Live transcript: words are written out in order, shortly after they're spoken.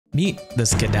Meet the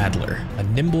Skedaddler, a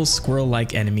nimble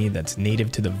squirrel-like enemy that's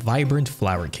native to the vibrant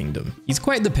Flower Kingdom. He's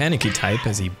quite the panicky type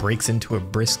as he breaks into a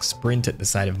brisk sprint at the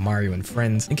side of Mario and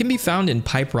friends and can be found in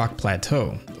Pipe Rock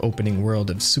Plateau, the opening world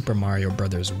of Super Mario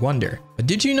Bros. Wonder. But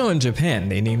did you know in Japan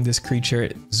they named this creature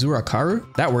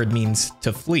Zurakaru? That word means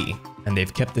to flee, and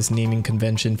they've kept this naming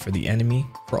convention for the enemy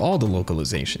for all the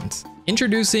localizations.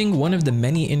 Introducing one of the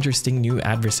many interesting new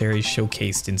adversaries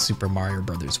showcased in Super Mario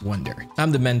Bros. Wonder.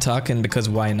 I'm TheMentok, and because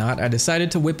why not, I decided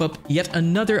to whip up yet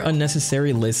another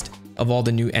unnecessary list of all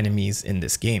the new enemies in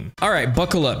this game. Alright,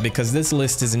 buckle up because this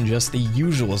list isn't just the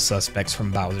usual suspects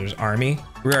from Bowser's army.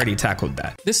 We already tackled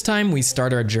that. This time we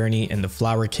start our journey in the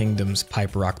Flower Kingdom's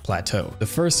Pipe Rock Plateau, the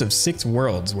first of 6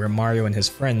 worlds where Mario and his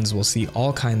friends will see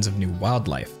all kinds of new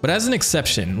wildlife. But as an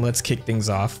exception, let's kick things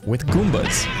off with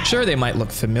Goombas. Sure, they might look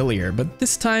familiar, but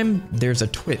this time there's a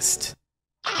twist.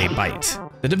 They bite.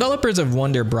 The developers of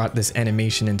Wonder brought this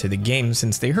animation into the game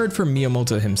since they heard from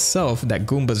Miyamoto himself that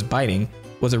Goombas biting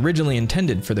was originally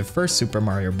intended for the first Super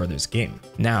Mario Bros. Game.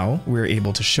 Now, we're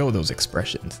able to show those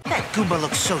expressions. That Goomba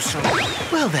looks so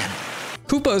well then.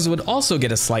 Koopas would also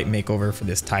get a slight makeover for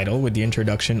this title with the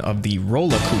introduction of the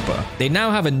Rolla Koopa. They now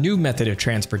have a new method of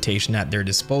transportation at their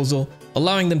disposal,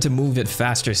 allowing them to move at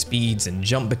faster speeds and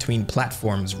jump between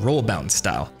platforms roll-bound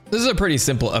style. This is a pretty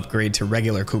simple upgrade to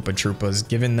regular Koopa Troopas,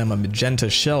 giving them a magenta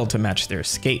shell to match their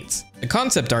skates. The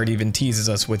concept art even teases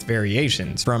us with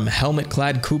variations, from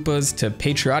helmet-clad Koopas to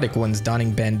patriotic ones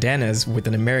donning bandanas with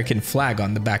an American flag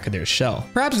on the back of their shell.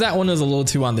 Perhaps that one is a little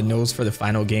too on the nose for the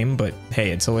final game, but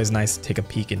hey, it's always nice to take a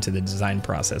peek into the design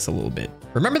process a little bit.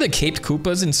 Remember the caped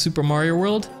Koopas in Super Mario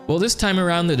World? Well, this time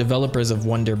around the developers of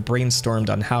Wonder brainstormed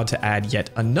on how to add yet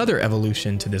another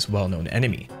evolution to this well-known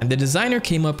enemy, and the designer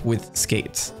came up with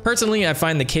skates. Personally, I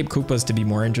find the Cape Koopas to be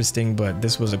more interesting, but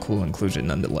this was a cool inclusion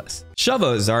nonetheless.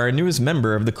 Shovas are our newest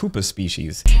member of the Koopa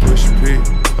species.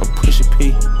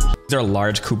 These are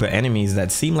large Koopa enemies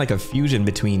that seem like a fusion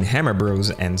between Hammer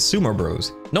Bros and Sumo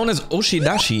Bros. Known as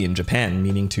Oshidashi in Japan,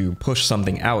 meaning to push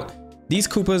something out, these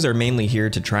Koopas are mainly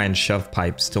here to try and shove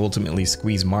pipes to ultimately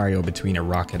squeeze Mario between a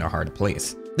rock and a hard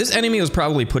place. This enemy was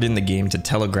probably put in the game to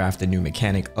telegraph the new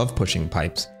mechanic of pushing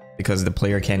pipes, because the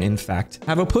player can in fact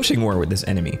have a pushing war with this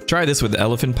enemy. Try this with the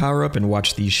elephant power-up and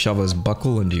watch these Shovas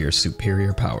buckle under your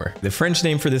superior power. The French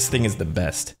name for this thing is the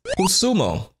best.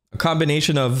 Pusumo, a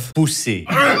combination of pussy,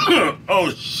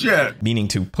 oh shit, meaning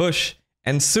to push,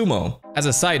 and sumo. As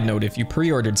a side note, if you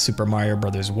pre-ordered Super Mario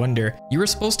Bros. Wonder, you were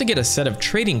supposed to get a set of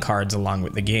trading cards along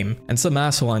with the game, and some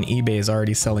asshole on eBay is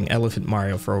already selling Elephant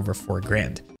Mario for over $4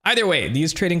 grand. Either way,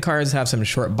 these trading cards have some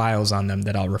short bios on them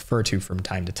that I'll refer to from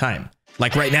time to time.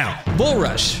 Like right now.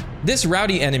 Bulrush. This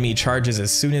rowdy enemy charges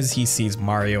as soon as he sees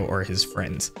Mario or his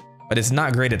friends, but it's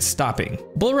not great at stopping.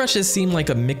 Bulrushes seem like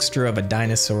a mixture of a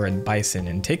dinosaur and bison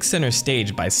and take center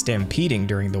stage by stampeding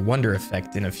during the Wonder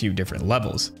effect in a few different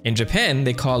levels. In Japan,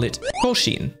 they call it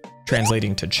Koshin,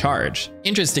 translating to charge.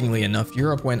 Interestingly enough,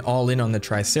 Europe went all in on the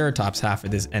Triceratops half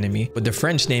of this enemy, with the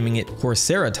French naming it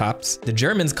Corceratops, the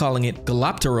Germans calling it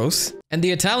Galapteros, and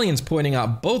the Italians pointing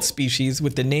out both species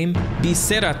with the name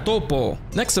Biceratopo.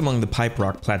 Next among the Pipe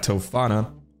Rock Plateau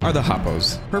fauna are the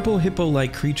Hoppos, purple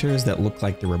hippo-like creatures that look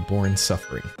like they were born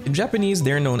suffering. In Japanese,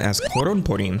 they're known as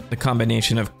koronporin, the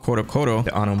combination of korokoro,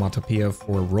 the onomatopoeia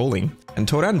for rolling, and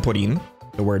toranporin,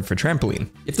 the word for trampoline.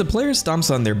 If the player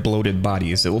stomps on their bloated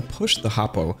bodies, it will push the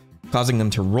Hoppo, causing them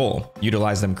to roll.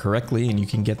 Utilize them correctly and you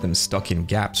can get them stuck in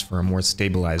gaps for a more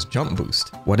stabilized jump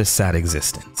boost. What a sad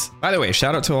existence. By the way,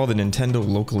 shout out to all the Nintendo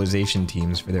localization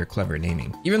teams for their clever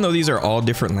naming. Even though these are all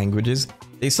different languages,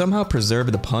 they somehow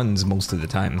preserve the puns most of the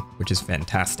time, which is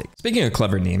fantastic. Speaking of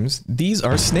clever names, these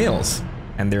are snails,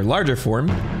 and their larger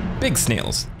form, big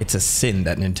snails. It's a sin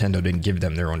that Nintendo didn't give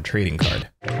them their own trading card.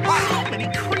 Wow, many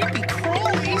creepy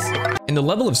crawlies! In the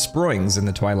level of Sproings in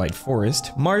the Twilight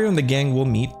Forest, Mario and the gang will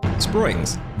meet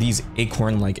Sproings. These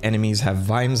acorn-like enemies have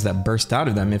vines that burst out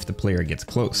of them if the player gets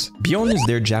close. Byon is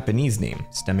their Japanese name,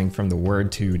 stemming from the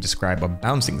word to describe a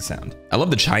bouncing sound. I love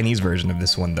the Chinese version of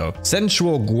this one though,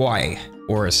 Sensual Guai,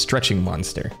 or a stretching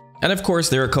monster. And of course,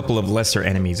 there are a couple of lesser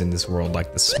enemies in this world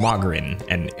like the Smogrin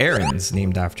and Erins,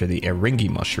 named after the Eringi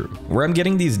mushroom. Where I'm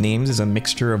getting these names is a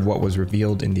mixture of what was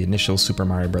revealed in the initial Super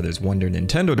Mario Bros. Wonder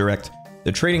Nintendo Direct,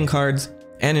 the trading cards,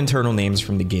 and internal names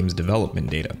from the game's development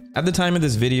data. At the time of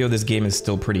this video, this game is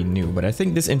still pretty new, but I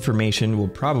think this information will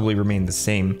probably remain the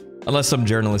same unless some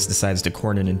journalist decides to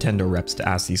corner Nintendo reps to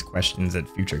ask these questions at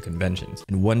future conventions.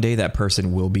 And one day that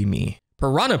person will be me.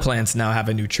 Piranha plants now have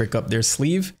a new trick up their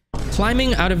sleeve,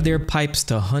 climbing out of their pipes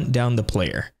to hunt down the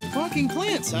player. Talking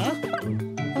plants, huh?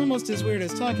 I don't almost as weird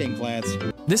as talking plants.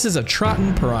 This is a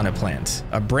Trottin piranha plant,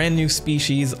 a brand new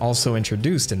species also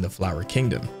introduced in the Flower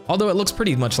Kingdom, although it looks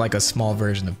pretty much like a small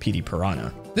version of PD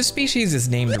piranha. This species is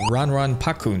named Ranran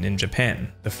Pakun in Japan,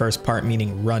 the first part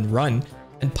meaning run run,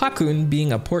 and Pakun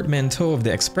being a portmanteau of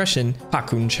the expression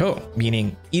Pakun Cho,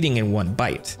 meaning eating in one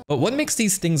bite. But what makes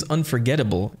these things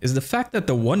unforgettable is the fact that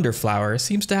the Wonder Flower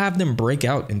seems to have them break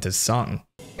out into song.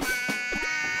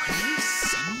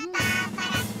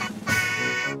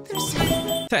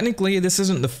 Technically, this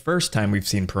isn't the first time we've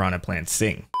seen piranha plants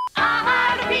sing.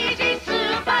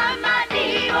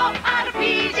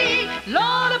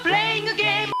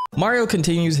 Mario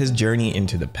continues his journey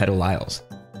into the Petal Isles.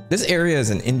 This area is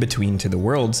an in-between to the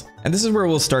worlds, and this is where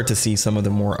we'll start to see some of the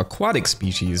more aquatic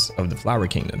species of the Flower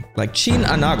Kingdom, like Chin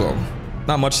Anago.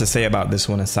 Not much to say about this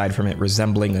one aside from it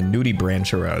resembling a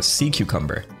nudibranch or a sea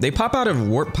cucumber. They pop out of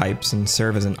warp pipes and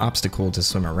serve as an obstacle to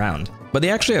swim around. But they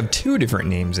actually have two different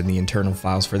names in the internal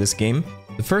files for this game.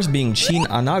 The first being Chin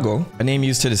Anago, a name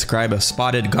used to describe a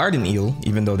spotted garden eel,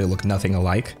 even though they look nothing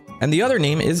alike. And the other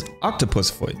name is Octopus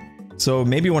Foot. So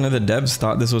maybe one of the devs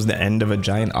thought this was the end of a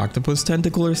giant octopus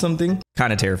tentacle or something?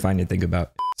 Kinda terrifying to think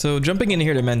about. So jumping in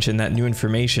here to mention that new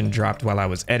information dropped while I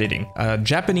was editing. A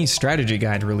Japanese strategy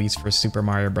guide released for Super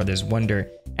Mario Bros.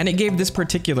 Wonder, and it gave this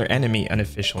particular enemy an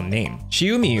official name.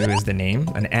 Shiumiu is the name,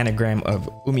 an anagram of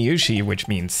Umiushi, which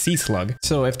means sea slug.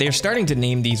 So if they're starting to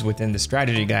name these within the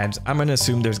strategy guides, I'm gonna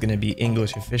assume there's gonna be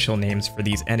English official names for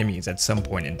these enemies at some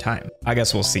point in time. I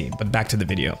guess we'll see, but back to the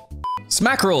video.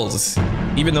 Smackerels!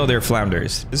 Even though they're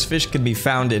flounders, this fish can be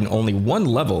found in only one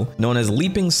level, known as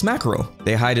Leaping Smackerel.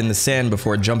 They hide in the sand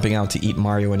before jumping out to eat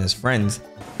Mario and his friends,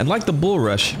 and like the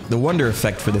Bulrush, the wonder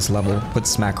effect for this level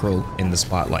puts Smackerel in the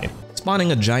spotlight,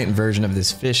 spawning a giant version of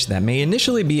this fish that may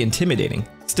initially be intimidating.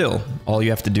 Still, all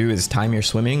you have to do is time your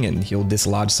swimming and he'll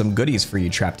dislodge some goodies for you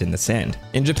trapped in the sand.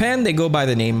 In Japan, they go by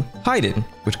the name Haiden,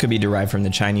 which could be derived from the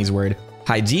Chinese word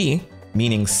Haiji,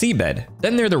 meaning seabed.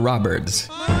 Then they're the Robbirds.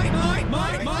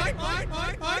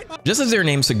 Just as their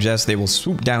name suggests, they will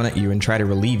swoop down at you and try to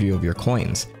relieve you of your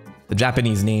coins. The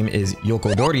Japanese name is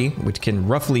Yokodori, which can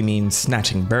roughly mean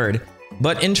snatching bird,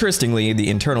 but interestingly, the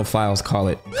internal files call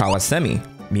it Kawasemi,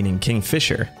 meaning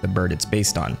kingfisher, the bird it's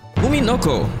based on.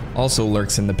 Uminoko also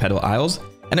lurks in the Petal Isles,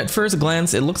 and at first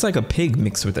glance, it looks like a pig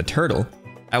mixed with a turtle,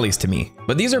 at least to me.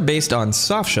 But these are based on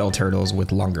softshell turtles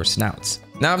with longer snouts.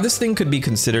 Now, if this thing could be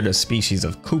considered a species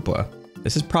of Koopa,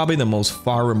 this is probably the most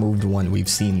far-removed one we've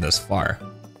seen thus far,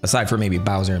 aside from maybe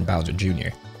Bowser and Bowser Jr.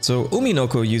 So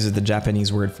Uminoko uses the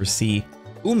Japanese word for sea,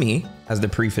 umi, as the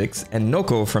prefix, and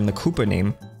noko from the Koopa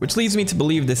name, which leads me to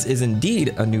believe this is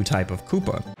indeed a new type of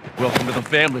Koopa. Welcome to the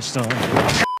family, son.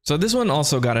 So this one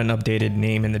also got an updated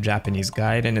name in the Japanese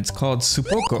guide, and it's called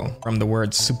Suppoko, from the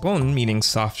word suppon, meaning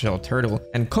soft-shell turtle,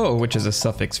 and ko, which is a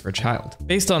suffix for child.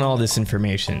 Based on all this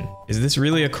information, is this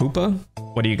really a Koopa?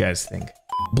 What do you guys think?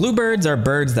 Blewbirds are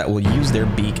birds that will use their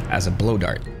beak as a blow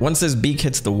dart. Once this beak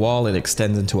hits the wall, it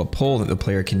extends into a pole that the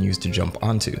player can use to jump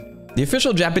onto. The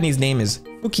official Japanese name is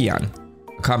Fukiyan,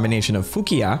 a combination of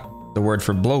Fukiya, the word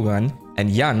for blowgun, and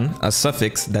yan, a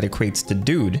suffix that equates to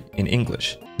dude in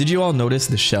English. Did you all notice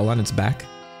the shell on its back?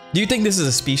 Do you think this is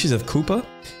a species of Koopa?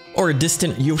 Or a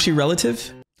distant Yoshi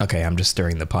relative? Okay, I'm just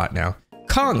stirring the pot now.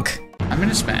 Konk! I'm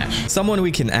gonna smash. Someone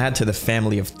we can add to the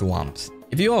family of Thwomps.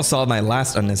 If you all saw my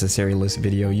last unnecessary list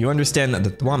video, you understand that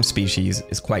the Thwomp species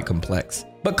is quite complex.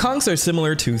 But Konks are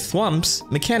similar to Thwomps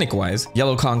mechanic-wise.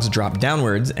 Yellow Konks drop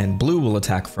downwards and blue will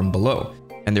attack from below,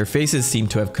 and their faces seem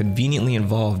to have conveniently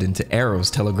evolved into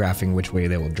arrows telegraphing which way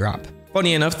they will drop.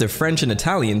 Funny enough, the French and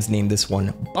Italians named this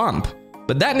one Bomp,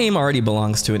 but that name already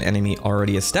belongs to an enemy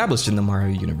already established in the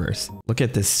Mario universe. Look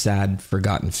at this sad,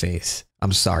 forgotten face.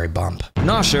 I'm sorry, Bomp.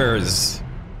 Gnawshers,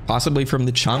 possibly from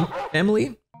the Chomp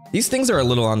family? These things are a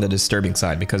little on the disturbing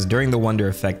side because during the wonder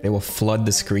effect, they will flood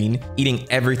the screen, eating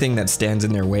everything that stands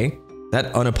in their way.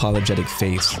 That unapologetic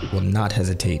face will not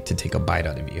hesitate to take a bite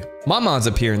out of you. Maw-Maws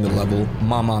appear in the level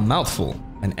Maw-Maw Mouthful,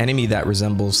 an enemy that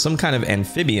resembles some kind of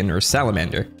amphibian or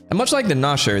salamander. And much like the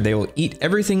Gnawsher, they will eat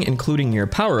everything including your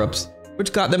power-ups,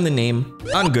 which got them the name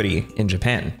Anguri in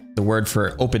Japan, the word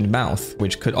for open mouth,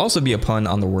 which could also be a pun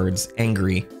on the words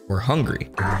angry or hungry.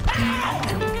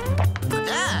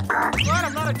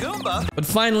 I'm not a Goomba. But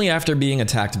finally, after being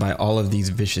attacked by all of these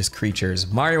vicious creatures,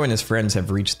 Mario and his friends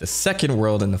have reached the second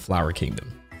world in the Flower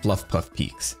Kingdom, Fluff Puff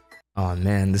Peaks. Aw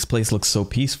man, this place looks so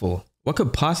peaceful. What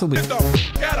could possibly—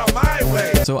 Get out of my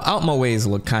way! So Outmaways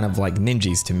look kind of like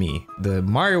ninjas to me. The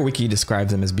Mario Wiki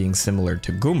describes them as being similar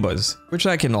to Goombas, which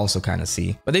I can also kind of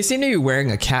see. But they seem to be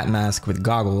wearing a cat mask with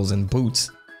goggles and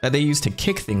boots that they use to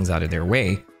kick things out of their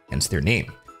way, hence their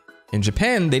name. In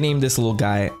Japan, they named this little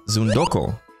guy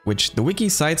Zundoko, which the wiki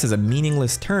cites as a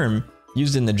meaningless term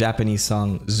used in the Japanese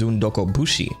song Zundoko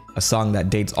Bushi, a song that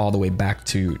dates all the way back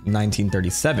to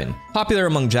 1937, popular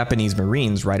among Japanese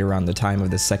Marines right around the time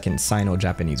of the Second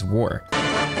Sino-Japanese War.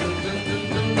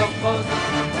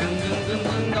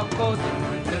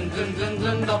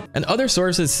 And other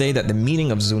sources say that the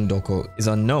meaning of Zundoko is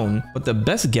unknown, but the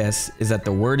best guess is that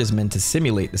the word is meant to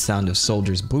simulate the sound of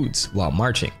soldiers' boots while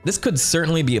marching. This could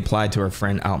certainly be applied to our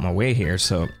friend Outmaway here,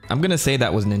 so I'm gonna say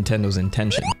that was Nintendo's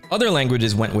intention. Other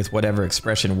languages went with whatever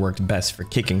expression worked best for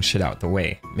kicking shit out the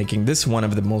way, making this one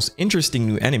of the most interesting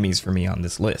new enemies for me on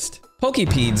this list.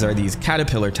 Pokipedes are these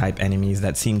caterpillar-type enemies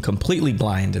that seem completely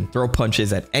blind and throw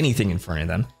punches at anything in front of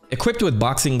them. Equipped with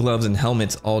boxing gloves and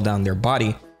helmets all down their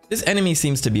body, this enemy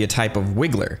seems to be a type of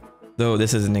wiggler, though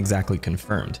this isn't exactly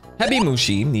confirmed.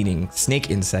 Hebimushi, meaning snake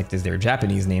insect, is their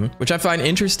Japanese name, which I find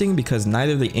interesting because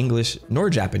neither the English nor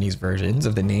Japanese versions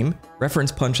of the name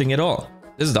reference punching at all.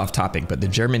 This is off topic, but the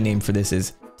German name for this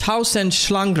is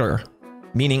Tausendschlanger,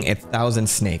 meaning 1,000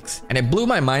 snakes. And it blew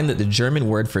my mind that the German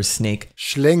word for snake,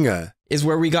 Schlinge, is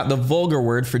where we got the vulgar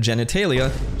word for genitalia,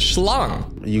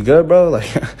 Schlang. you good, bro?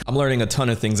 I'm learning a ton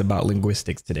of things about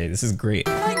linguistics today. This is great.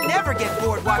 I never get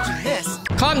bored watching this.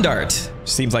 Condart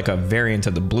seems like a variant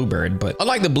of the Blewbird, but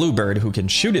unlike the Blewbird, who can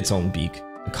shoot its own beak,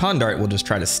 the Condart will just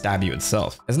try to stab you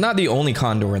itself. It's not the only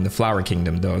condor in the Flower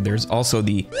Kingdom though. There's also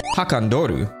the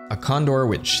Hakandoru, a condor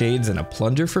with shades and a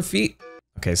plunger for feet.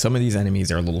 Okay, some of these enemies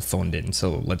are a little phoned in,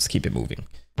 so let's keep it moving.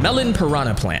 Melon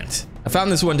Piranha Plant. I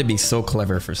found this one to be so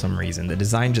clever for some reason. The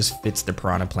design just fits the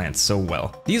piranha plants so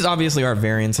well. These obviously are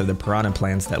variants of the piranha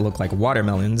plants that look like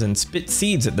watermelons and spit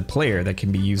seeds at the player that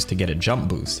can be used to get a jump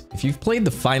boost. If you've played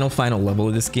the final level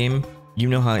of this game, you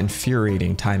know how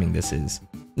infuriating timing this is.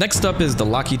 Next up is the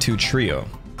Lakitu Trio.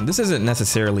 This isn't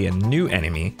necessarily a new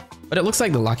enemy, but it looks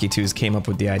like the Lakitus came up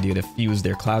with the idea to fuse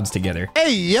their clouds together.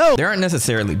 Hey, yo! They aren't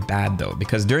necessarily bad though,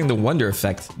 because during the Wonder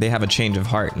Effect, they have a change of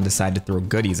heart and decide to throw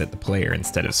goodies at the player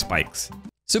instead of spikes.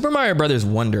 Super Mario Bros.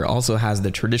 Wonder also has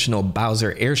the traditional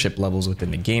Bowser airship levels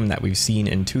within the game that we've seen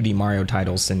in 2D Mario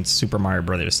titles since Super Mario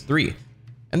Bros. 3.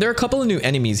 And there are a couple of new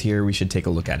enemies here we should take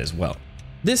a look at as well.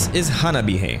 This is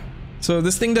Hanabihei. So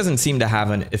this thing doesn't seem to have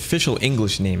an official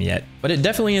English name yet, but it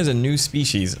definitely is a new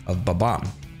species of Bobomb.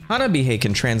 Hanabihei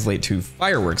can translate to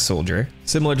fireworks soldier,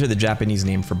 similar to the Japanese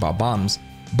name for Bobombs,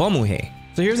 Bomuhei.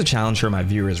 So here's a challenge for my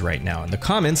viewers right now. In the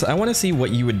comments, I want to see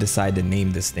what you would decide to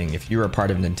name this thing if you were a part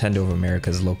of Nintendo of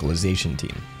America's localization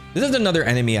team. This is another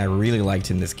enemy I really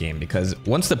liked in this game because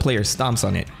once the player stomps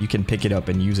on it, you can pick it up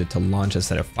and use it to launch a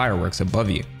set of fireworks above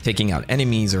you, taking out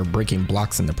enemies or breaking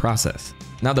blocks in the process.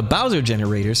 Now the Bowser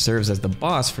generator serves as the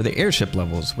boss for the airship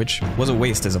levels, which was a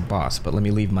waste as a boss, but let me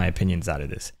leave my opinions out of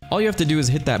this. All you have to do is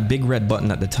hit that big red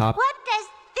button at the top. What does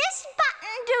this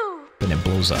button do? And it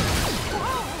blows up.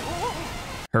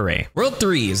 Hooray. World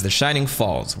 3 is the Shining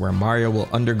Falls, where Mario will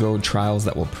undergo trials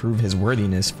that will prove his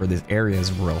worthiness for this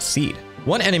area's royal seed.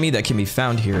 One enemy that can be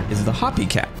found here is the Hoppy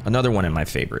Cat, another one of my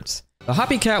favorites. The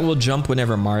Hoppy Cat will jump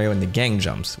whenever Mario and the gang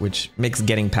jumps, which makes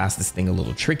getting past this thing a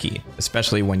little tricky,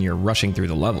 especially when you're rushing through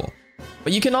the level.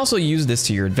 But you can also use this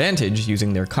to your advantage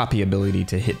using their copy ability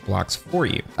to hit blocks for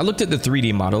you. I looked at the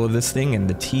 3D model of this thing and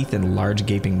the teeth and large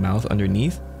gaping mouth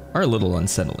underneath are a little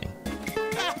unsettling.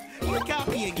 We're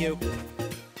copying you.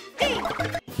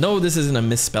 No, this isn't a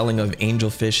misspelling of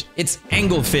angelfish, it's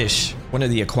anglefish, one of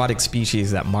the aquatic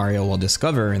species that Mario will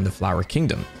discover in the Flower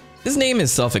Kingdom. This name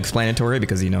is self-explanatory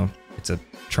because, you know, it's a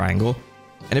triangle.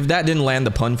 And if that didn't land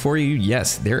the pun for you,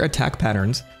 yes, their attack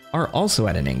patterns are also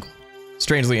at an angle.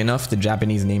 Strangely enough, the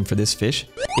Japanese name for this fish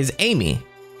is Amy,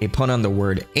 a pun on the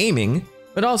word aiming,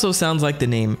 but also sounds like the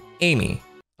name Amy.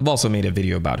 I've also made a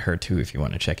video about her too if you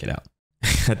want to check it out.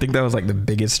 I think that was like the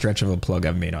biggest stretch of a plug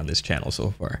I've made on this channel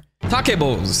so far.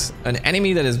 Takebos, an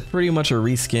enemy that is pretty much a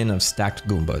reskin of stacked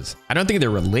Goombas. I don't think they're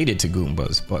related to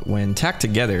Goombas, but when tacked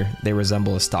together, they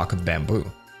resemble a stalk of bamboo.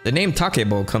 The name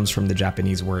Takebo comes from the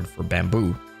Japanese word for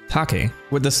bamboo, take,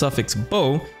 with the suffix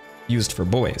bo used for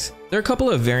boys. There are a couple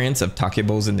of variants of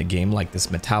Takebos in the game, like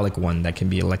this metallic one that can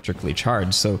be electrically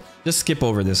charged, so just skip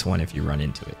over this one if you run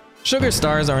into it. Sugar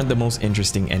stars aren't the most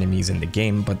interesting enemies in the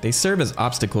game, but they serve as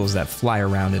obstacles that fly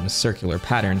around in a circular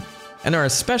pattern and are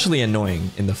especially annoying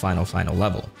in the final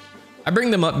level. I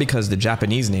bring them up because the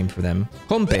Japanese name for them,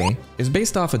 Konpe, is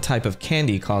based off a type of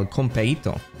candy called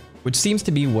Konpeito, which seems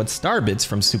to be what Starbits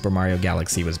from Super Mario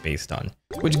Galaxy was based on,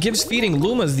 which gives feeding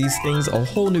Lumas these things a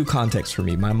whole new context for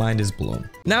me. My mind is blown.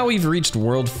 Now we've reached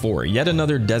World 4, yet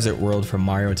another desert world for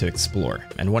Mario to explore,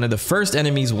 and one of the first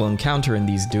enemies we'll encounter in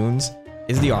these dunes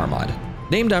is the Armad.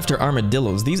 Named after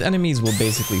armadillos, these enemies will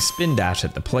basically spin dash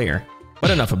at the player. But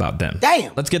enough about them.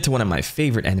 Damn! Let's get to one of my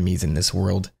favorite enemies in this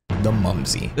world, the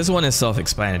Mumsy. This one is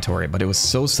self-explanatory, but it was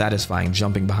so satisfying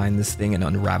jumping behind this thing and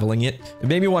unraveling it. It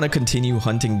made me want to continue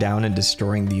hunting down and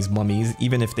destroying these mummies,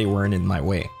 even if they weren't in my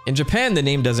way. In Japan, the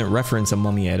name doesn't reference a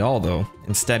mummy at all though,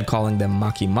 instead calling them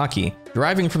maki-maki,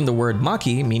 deriving from the word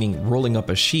maki, meaning rolling up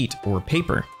a sheet or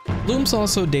paper. Blooms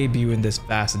also debut in this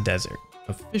vast desert.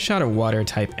 A fish out of water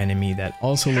type enemy that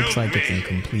also looks like it's in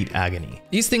complete agony.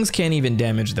 These things can't even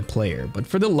damage the player, but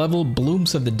for the level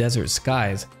Blooms of the Desert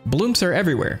Skies, Blooms are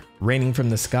everywhere, raining from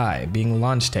the sky, being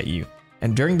launched at you,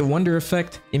 and during the Wonder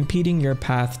Effect, impeding your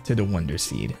path to the Wonder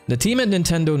Seed. The team at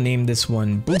Nintendo named this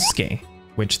one Busuke,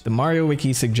 which the Mario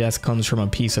Wiki suggests comes from a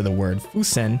piece of the word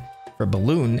fusen for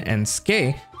balloon and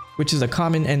ske, which is a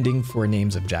common ending for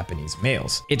names of Japanese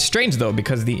males. It's strange though,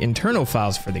 because the internal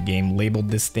files for the game labeled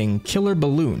this thing Killer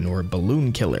Balloon or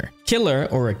Balloon Killer. Killer,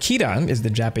 or Akira, is the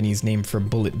Japanese name for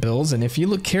bullet bills, and if you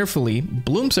look carefully,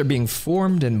 blooms are being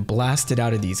formed and blasted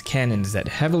out of these cannons that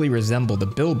heavily resemble the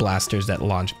bill blasters that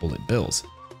launch bullet bills.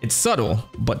 It's subtle,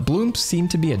 but blooms seem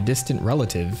to be a distant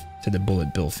relative to the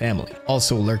bullet bill family.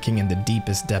 Also lurking in the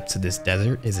deepest depths of this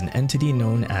desert is an entity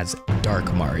known as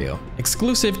Dark Mario.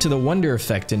 Exclusive to the Wonder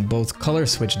Effect in both Color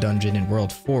Switch Dungeon in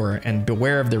World 4 and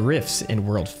Beware of the Rifts in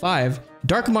World 5,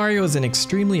 Dark Mario is an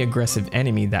extremely aggressive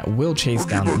enemy that will chase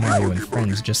down Mario and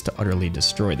friends just to utterly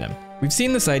destroy them. We've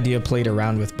seen this idea played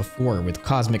around with before with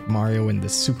Cosmic Mario in the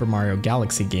Super Mario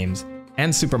Galaxy games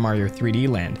and Super Mario 3D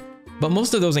Land, but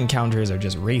most of those encounters are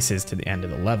just races to the end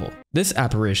of the level. This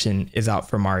apparition is out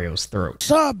for Mario's throat.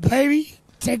 What's up, baby?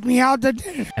 Take me out to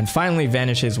dinner. And finally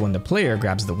vanishes when the player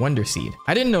grabs the Wonder Seed.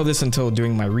 I didn't know this until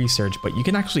doing my research, but you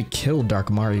can actually kill Dark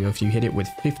Mario if you hit it with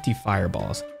 50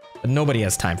 fireballs. But nobody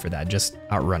has time for that, just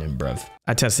outrun him, bruv.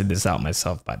 I tested this out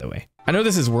myself, by the way. I know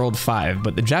this is World 5,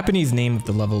 but the Japanese name of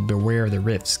the level Beware the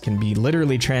Rifts can be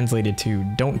literally translated to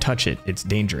 "Don't touch it, it's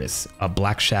dangerous, a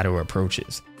black shadow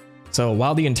approaches." So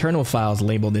while the internal files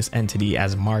label this entity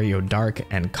as Mario Dark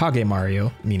and Kage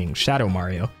Mario, meaning Shadow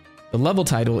Mario, the level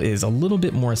title is a little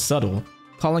bit more subtle,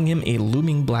 calling him a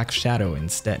looming black shadow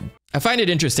instead. I find it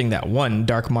interesting that 1,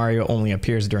 Dark Mario only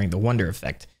appears during the Wonder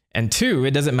Effect, and 2,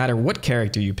 it doesn't matter what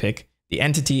character you pick, the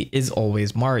entity is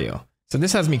always Mario. So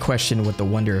this has me question what the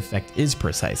Wonder Effect is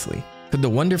precisely. Could the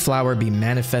Wonder Flower be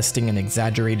manifesting an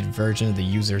exaggerated version of the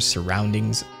user's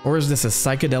surroundings, or is this a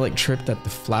psychedelic trip that the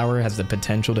flower has the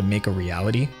potential to make a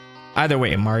reality? Either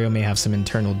way, Mario may have some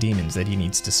internal demons that he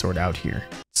needs to sort out here.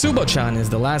 Tsubo-chan is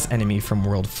the last enemy from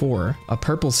World 4, a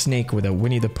purple snake with a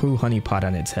Winnie the Pooh honeypot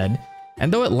on its head,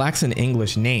 and though it lacks an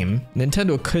English name,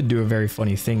 Nintendo could do a very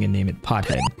funny thing and name it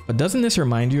Pothead. But doesn't this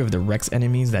remind you of the Rex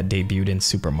enemies that debuted in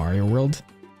Super Mario World?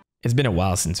 It's been a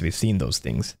while since we've seen those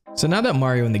things. So now that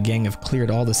Mario and the gang have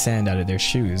cleared all the sand out of their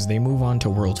shoes, they move on to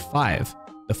World 5,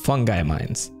 the Fungi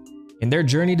Mines. In their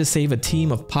journey to save a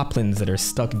team of poplins that are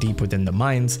stuck deep within the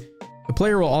mines, the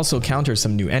player will also counter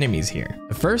some new enemies here.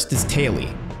 The first is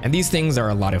Taily, and these things are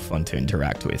a lot of fun to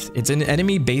interact with. It's an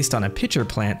enemy based on a pitcher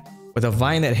plant with a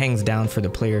vine that hangs down for the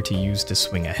player to use to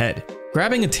swing ahead.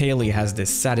 Grabbing a Taily has this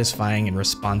satisfying and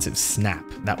responsive snap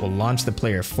that will launch the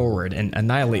player forward and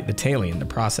annihilate the Taily in the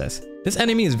process. This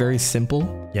enemy is very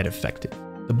simple, yet effective.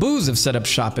 The Boos have set up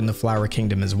shop in the Flower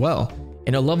Kingdom as well,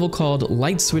 in a level called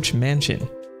Light Switch Mansion.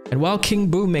 And while King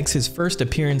Boo makes his first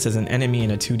appearance as an enemy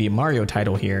in a 2D Mario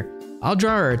title here, I'll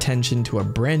draw our attention to a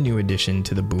brand new addition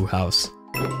to the Boo house.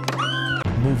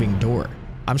 Moving Door.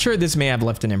 I'm sure this may have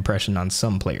left an impression on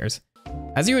some players.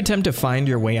 As you attempt to find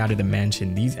your way out of the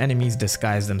mansion, these enemies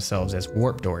disguise themselves as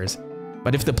warp doors,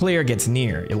 but if the player gets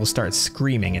near, it will start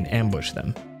screaming and ambush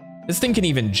them. This thing can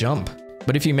even jump,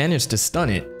 but if you manage to stun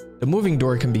it, the moving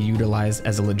door can be utilized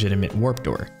as a legitimate warp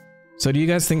door. So do you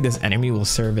guys think this enemy will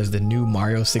serve as the new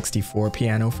Mario 64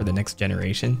 piano for the next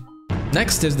generation?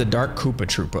 Next is the Dark Koopa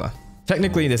Troopa.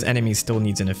 Technically this enemy still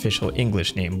needs an official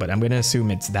English name, but I'm gonna assume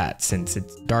it's that since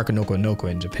it's Dark Noko Noko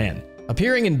in Japan.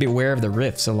 Appearing in Beware of the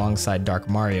Rifts alongside Dark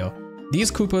Mario,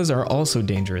 these Koopas are also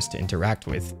dangerous to interact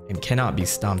with and cannot be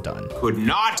stomped on. Could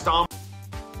not stomp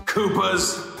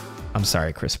Koopas. I'm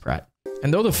sorry, Chris Pratt.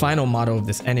 And though the final model of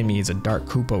this enemy is a Dark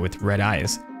Koopa with red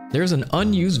eyes, there's an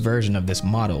unused version of this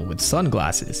model with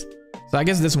sunglasses. So I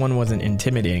guess this one wasn't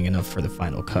intimidating enough for the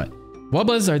final cut.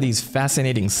 Wubbas are these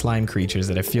fascinating slime creatures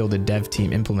that I feel the dev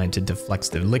team implemented to flex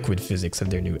the liquid physics of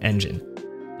their new engine.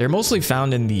 They're mostly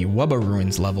found in the Wubba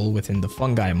Ruins level within the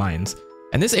Fungi Mines,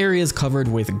 and this area is covered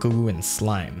with goo and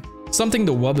slime, something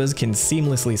the Wubbas can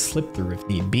seamlessly slip through if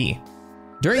need be.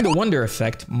 During the Wonder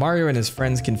Effect, Mario and his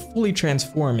friends can fully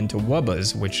transform into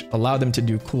Wubbas, which allow them to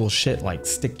do cool shit like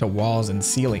stick to walls and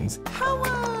ceilings.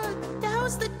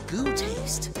 How's the goo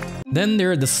taste? Then there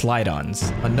are the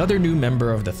Slide-Ons, another new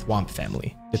member of the Thwomp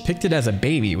family, depicted as a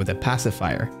baby with a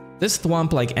pacifier. This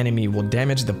Thwomp-like enemy will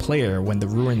damage the player when the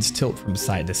ruins tilt from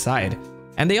side to side,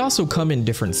 and they also come in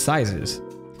different sizes.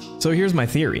 So here's my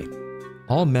theory.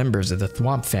 All members of the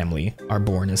Thwomp family are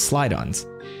born as Slide-Ons,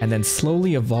 and then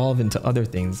slowly evolve into other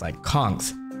things like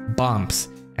Konks, Bomps,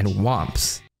 and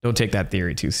Womps. Don't take that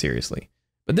theory too seriously.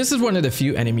 But this is one of the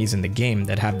few enemies in the game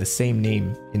that have the same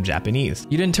name in Japanese.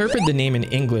 You'd interpret the name in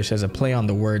English as a play on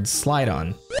the word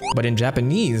slide-on, but in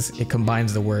Japanese, it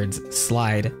combines the words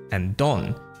slide and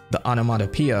don, the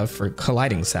onomatopoeia for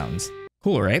colliding sounds.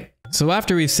 Cool, right? So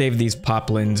after we've saved these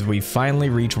poplins, we finally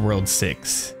reach World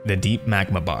 6, the Deep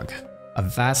Magma Bog. A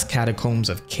vast catacombs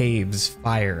of caves,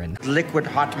 fire, and liquid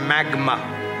hot magma.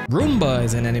 Goomba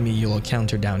is an enemy you'll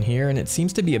encounter down here, and it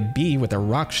seems to be a bee with a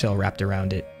rock shell wrapped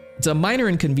around it. It's a minor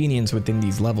inconvenience within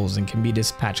these levels and can be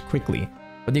dispatched quickly,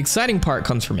 but the exciting part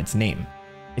comes from its name.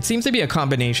 It seems to be a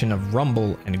combination of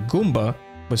Rumble and Goomba,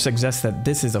 which suggests that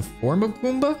this is a form of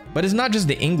Goomba, but it's not just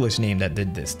the English name that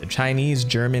did this. The Chinese,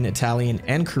 German, Italian,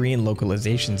 and Korean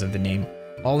localizations of the name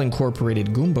all incorporated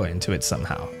Goomba into it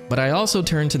somehow. But I also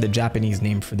turned to the Japanese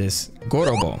name for this,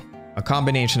 Gorobo, a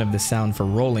combination of the sound for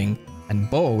rolling, and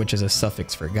bo, which is a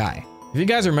suffix for guy. If you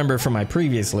guys remember from my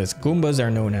previous list, Goombas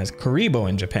are known as Kuribo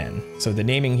in Japan, so the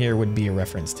naming here would be a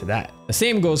reference to that. The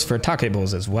same goes for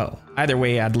Takebos as well. Either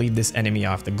way, I'd leave this enemy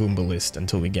off the Goomba list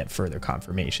until we get further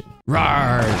confirmation.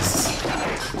 Rars!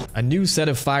 A new set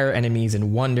of fire enemies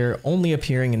in Wonder, only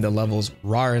appearing in the levels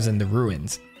Rars and the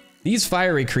Ruins. These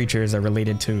fiery creatures are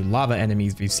related to lava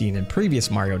enemies we've seen in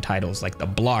previous Mario titles like the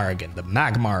Blarg and the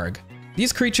Magmarg.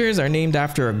 These creatures are named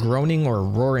after a groaning or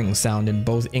roaring sound in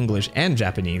both English and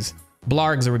Japanese.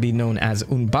 Blargs would be known as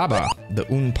Unbaba, the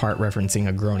Un part referencing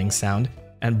a groaning sound,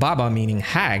 and Baba meaning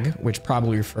hag, which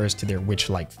probably refers to their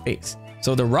witch-like face.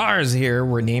 So the Rars here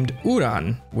were named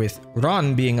Uran, with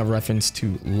Ran being a reference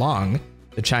to long,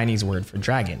 the Chinese word for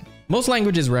dragon. Most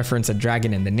languages reference a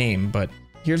dragon in the name, but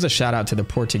here's a shout out to the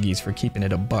Portuguese for keeping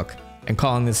it a buck and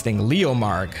calling this thing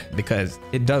Leomarg, because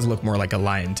it does look more like a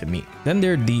lion to me. Then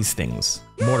there are these things,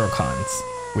 Morocons,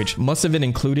 which must have been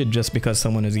included just because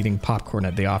someone was eating popcorn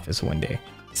at the office one day.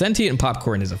 Sentient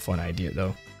popcorn is a fun idea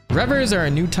though. Revers are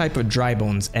a new type of dry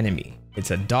bones enemy.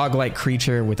 It's a dog-like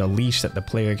creature with a leash that the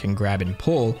player can grab and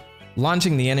pull,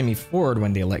 launching the enemy forward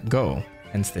when they let go,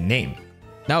 hence the name.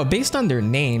 Now based on their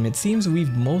name, it seems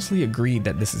we've mostly agreed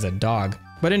that this is a dog,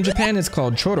 but in Japan it's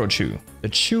called Chorochu, the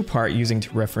chew part using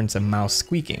to reference a mouse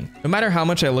squeaking. No matter how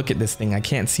much I look at this thing, I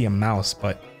can't see a mouse,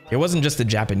 but it wasn't just a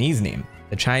Japanese name.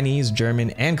 The Chinese,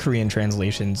 German, and Korean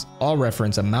translations all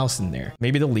reference a mouse in there.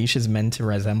 Maybe the leash is meant to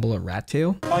resemble a rat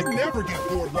tail? I never get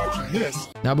bored watching this.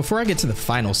 Now before I get to the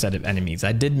final set of enemies,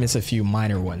 I did miss a few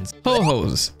minor ones.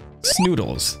 Ho-Hos,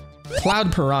 Snoodles,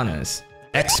 Cloud Piranhas,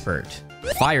 Expert,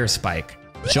 Fire Spike,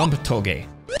 Jump Toge,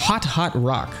 Hot Hot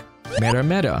Rock, Mera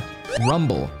Mera,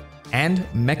 Rumble, and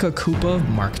Mecha Koopa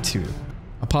Mark II.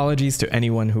 Apologies to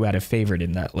anyone who had a favorite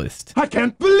in that list. I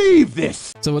can't believe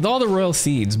this! So with all the royal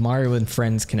seeds, Mario and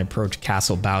friends can approach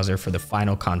Castle Bowser for the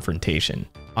final confrontation.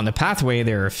 On the pathway,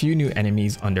 there are a few new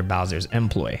enemies under Bowser's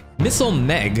employ. Missile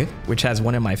Meg, which has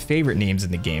one of my favorite names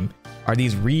in the game, are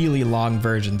these really long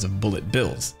versions of Bullet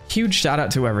Bills. Huge shout out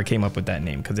to whoever came up with that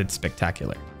name because it's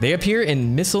spectacular. They appear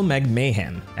in Missile Meg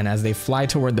Mayhem, and as they fly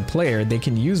toward the player, they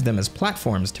can use them as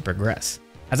platforms to progress.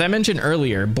 As I mentioned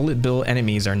earlier, Bullet Bill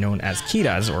enemies are known as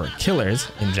Kiras, or killers,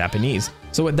 in Japanese.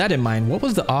 So with that in mind, what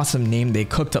was the awesome name they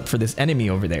cooked up for this enemy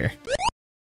over there?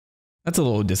 That's a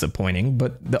little disappointing,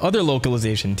 but the other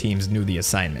localization teams knew the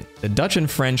assignment. The Dutch and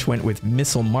French went with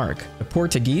Missile Mark, the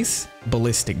Portuguese,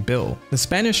 Ballistic Bill, the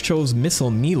Spanish chose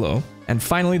Missile Milo, and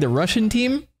finally the Russian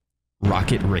team,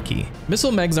 Rocket Ricky.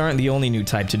 Missile Megs aren't the only new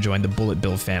type to join the Bullet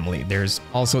Bill family. There's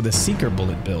also the Seeker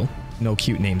Bullet Bill, no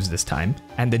cute names this time,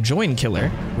 and the Join Killer,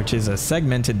 which is a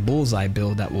segmented bullseye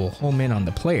build that will home in on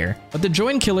the player. But the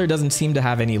Join Killer doesn't seem to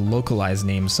have any localized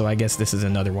names, so I guess this is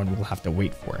another one we'll have to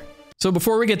wait for. So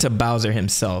before we get to Bowser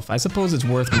himself, I suppose it's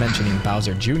worth mentioning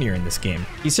Bowser Jr. in this game.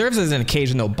 He serves as an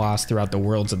occasional boss throughout the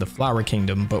worlds of the Flower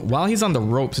Kingdom, but while he's on the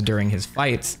ropes during his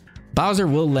fights, Bowser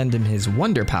will lend him his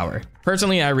Wonder Power.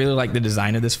 Personally, I really like the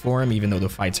design of this form, even though the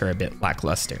fights are a bit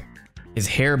lackluster. His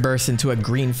hair bursts into a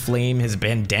green flame, his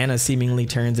bandana seemingly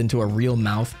turns into a real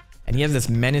mouth, and he has this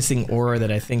menacing aura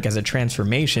that I think as a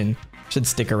transformation should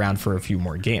stick around for a few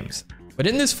more games. But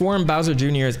in this form, Bowser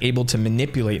Jr. is able to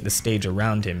manipulate the stage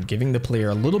around him, giving the player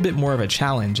a little bit more of a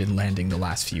challenge in landing the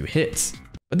last few hits.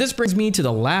 But this brings me to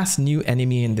the last new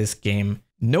enemy in this game,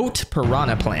 Note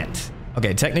Piranha Plant.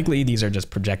 Okay, technically these are just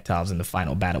projectiles in the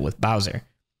final battle with Bowser.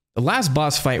 The last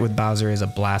boss fight with Bowser is a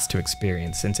blast to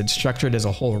experience since it's structured as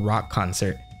a whole rock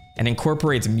concert and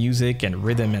incorporates music and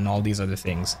rhythm and all these other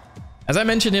things. As I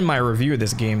mentioned in my review of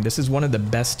this game, this is one of the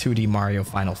best 2D Mario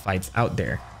final fights out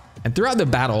there. And throughout the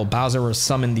battle, Bowser will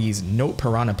summon these Note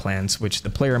Piranha Plants, which the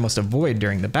player must avoid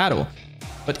during the battle.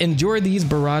 But endure these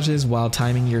barrages while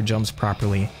timing your jumps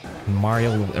properly, and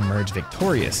Mario will emerge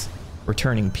victorious,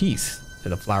 returning peace to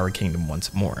the Flower Kingdom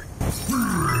once more.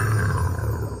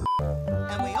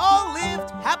 And we all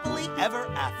lived happily ever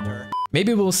after.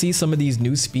 Maybe we'll see some of these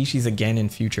new species again in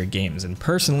future games, and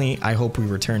personally, I hope we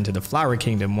return to the Flower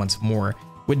Kingdom once more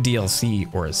with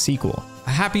DLC or a sequel.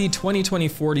 A happy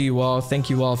 2024 to you all. Thank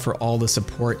you all for all the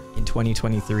support in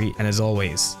 2023, and as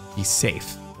always, be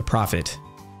safe. The Prophet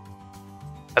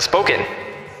has spoken.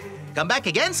 Come back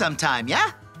again sometime,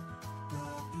 yeah?